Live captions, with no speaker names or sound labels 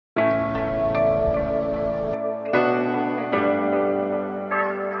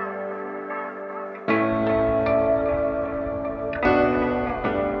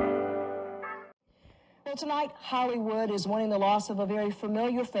tonight, Hollywood is mourning the loss of a very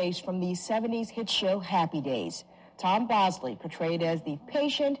familiar face from the 70s hit show Happy Days. Tom Bosley, portrayed as the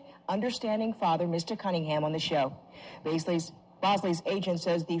patient, understanding father, Mr. Cunningham, on the show. Bosley's agent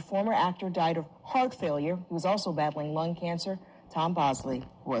says the former actor died of heart failure. He was also battling lung cancer. Tom Bosley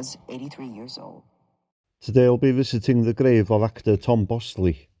was 83 years old. Today I'll be visiting the grave of actor Tom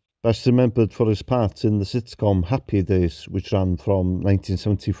Bosley, best remembered for his part in the sitcom Happy Days, which ran from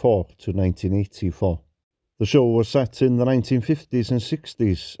 1974 to 1984. The show was set in the 1950s and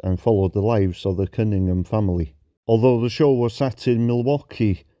 60s and followed the lives of the Cunningham family. Although the show was set in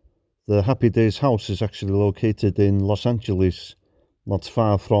Milwaukee, the Happy Days house is actually located in Los Angeles, not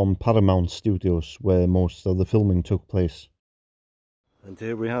far from Paramount Studios, where most of the filming took place. And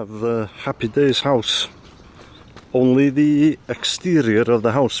here we have the Happy Days house. Only the exterior of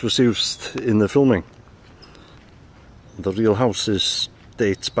the house was used in the filming. The real house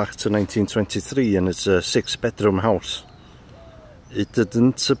dates back to 1923 and it's a 6-bedroom house. It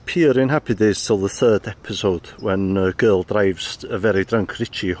didn't appear in Happy Days till the 3rd episode, when a girl drives a very drunk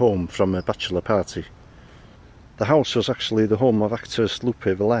Richie home from a bachelor party. The house was actually the home of actress Lupe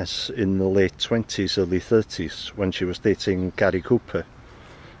Velez in the late 20s, early 30s, when she was dating Gary Cooper.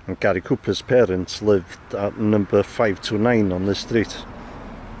 And Gary Cooper's parents lived at number 529 on this street.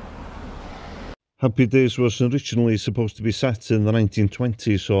 Happy Days was originally supposed to be set in the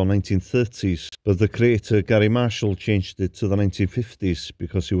 1920s or 1930s, but the creator Garry Marshall changed it to the 1950s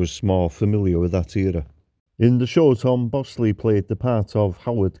because he was more familiar with that era. In the show, Tom Bosley played the part of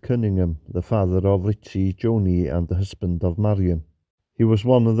Howard Cunningham, the father of Richie, Joni and the husband of Marion. He was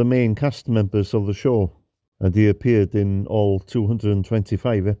one of the main cast members of the show, and he appeared in all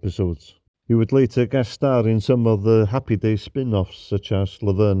 225 episodes. He would later guest star in some of the Happy Days spin-offs such as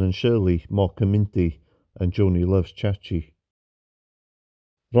Laverne and Shirley, Mork and Mindy and Joni Loves Chachi.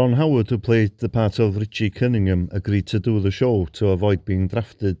 Ron Howard, who played the part of Richie Cunningham, agreed to do the show to avoid being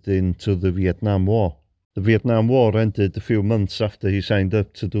drafted into the Vietnam War. The Vietnam War ended a few months after he signed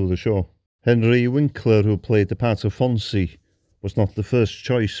up to do the show. Henry Winkler, who played the part of Fonzie, was not the first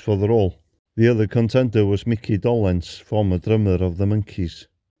choice for the role. The other contender was Mickey Dolenz, former drummer of the Monkees.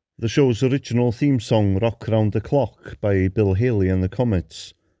 The show's original theme song, Rock Round the Clock, by Bill Haley and the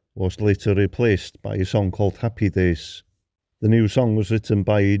Comets, was later replaced by a song called Happy Days. The new song was written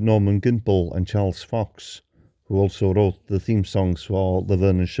by Norman Gimbel and Charles Fox, who also wrote the theme songs for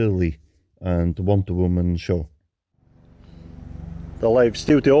Laverne and Shirley and the Wonder Woman show. The live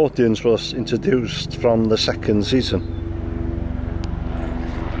studio audience was introduced from the 2nd season.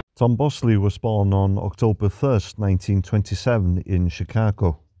 Tom Bosley was born on October 1st, 1927 in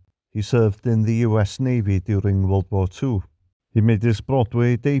Chicago. He served in the US Navy during World War II. He made his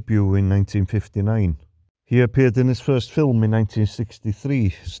Broadway debut in 1959. He appeared in his first film in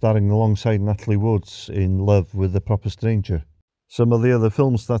 1963, starring alongside Natalie Woods in Love with a Proper Stranger. Some of the other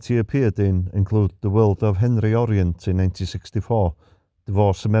films that he appeared in include The World of Henry Orient in 1964,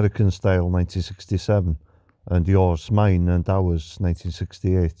 Divorce American Style 1967, and Yours, Mine and Ours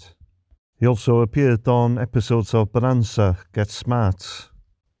 1968. He also appeared on episodes of Bonanza, Get Smart,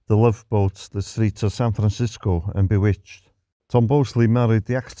 The Love Boat, The Streets of San Francisco and Bewitched. Tom Bosley married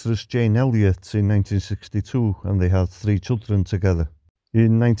the actress Jane Elliott in 1962 and they had 3 children together.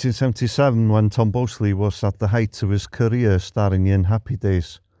 In 1977, when Tom Bosley was at the height of his career starring in Happy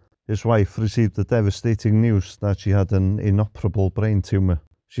Days, his wife received the devastating news that she had an inoperable brain tumour.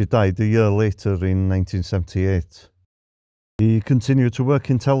 She died a year later in 1978. He continued to work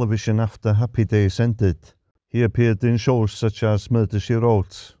in television after Happy Days ended. He appeared in shows such as Murder, She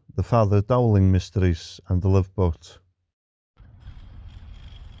Wrote, The Father Dowling Mysteries and The Love Boat.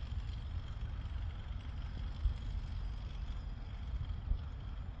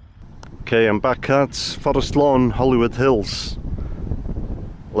 Okay, I'm back at Forest Lawn, Hollywood Hills.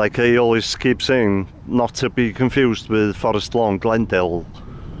 Like I always keep saying, not to be confused with Forest Lawn, Glendale.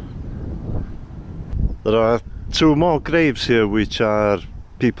 There are 2 more graves here which are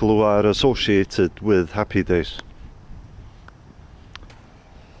people who are associated with Happy Days.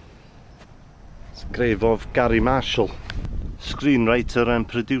 It's the grave of Garry Marshall, screenwriter and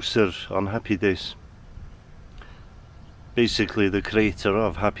producer on Happy Days. Basically the creator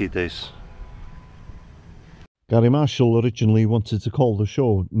of Happy Days. Garry Marshall originally wanted to call the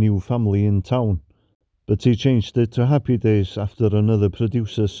show New Family in Town, but he changed it to Happy Days after another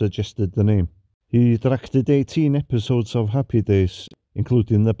producer suggested the name. He directed 18 episodes of Happy Days,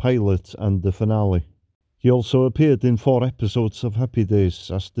 including the pilot and the finale. He also appeared in 4 episodes of Happy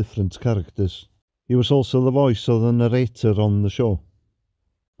Days as different characters. He was also the voice of the narrator on the show.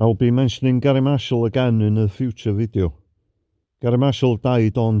 I'll be mentioning Garry Marshall again in a future video. Garry Marshall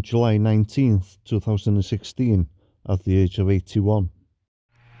died on July 19th, 2016, at the age of 81.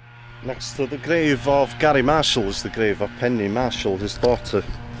 Next to the grave of Garry Marshall is the grave of Penny Marshall, his daughter.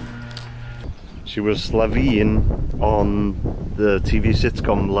 She was Lavine on the TV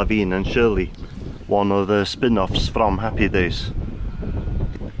sitcom Lavine and Shirley, one of the spin-offs from Happy Days.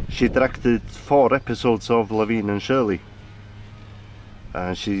 She directed 4 episodes of Lavine and Shirley.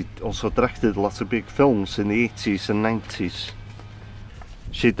 And she also directed lots of big films in the 80s and 90s.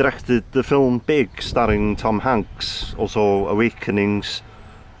 She directed the film Big, starring Tom Hanks, also Awakenings,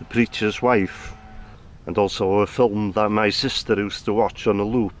 The Preacher's Wife, and also a film that my sister used to watch on a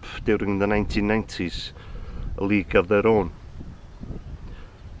loop during the 1990s, A League of Their Own,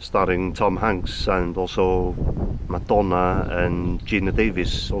 starring Tom Hanks, and also Madonna and Gina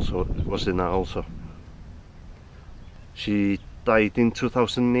Davis also was in that also. She died in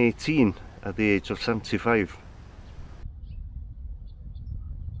 2018 at the age of 75.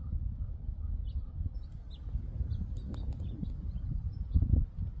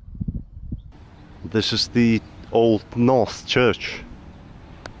 This is the Old North Church,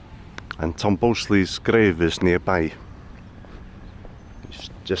 and Tom Bosley's grave is nearby. It's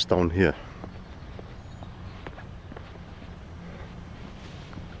just down here.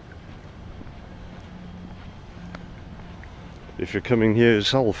 If you're coming here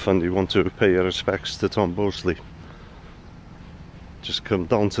yourself and you want to pay your respects to Tom Bosley, just come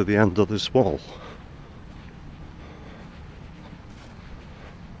down to the end of this wall.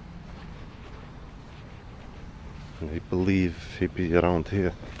 And I believe he'd be around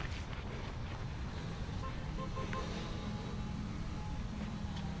here.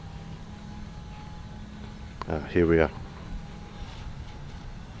 Here we are.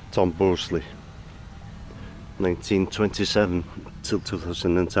 Tom Bosley, 1927 till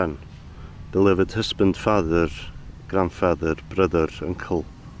 2010. Beloved husband, father, grandfather, brother, uncle.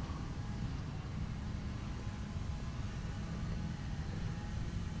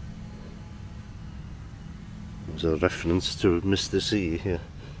 There's a reference to Mr. C here.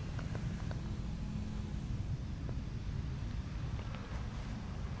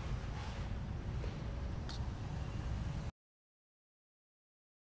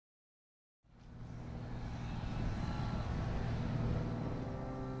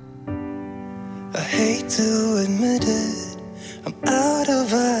 I hate to admit it, I'm out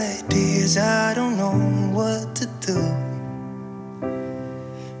of ideas, I don't know what to do.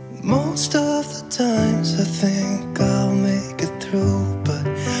 Most of the times I think I'll make it through, but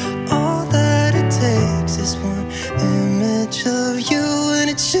all that it takes is one image of you and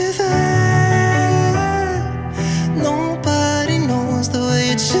it shivers. Nobody knows the way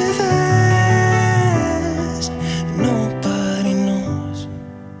it shivers.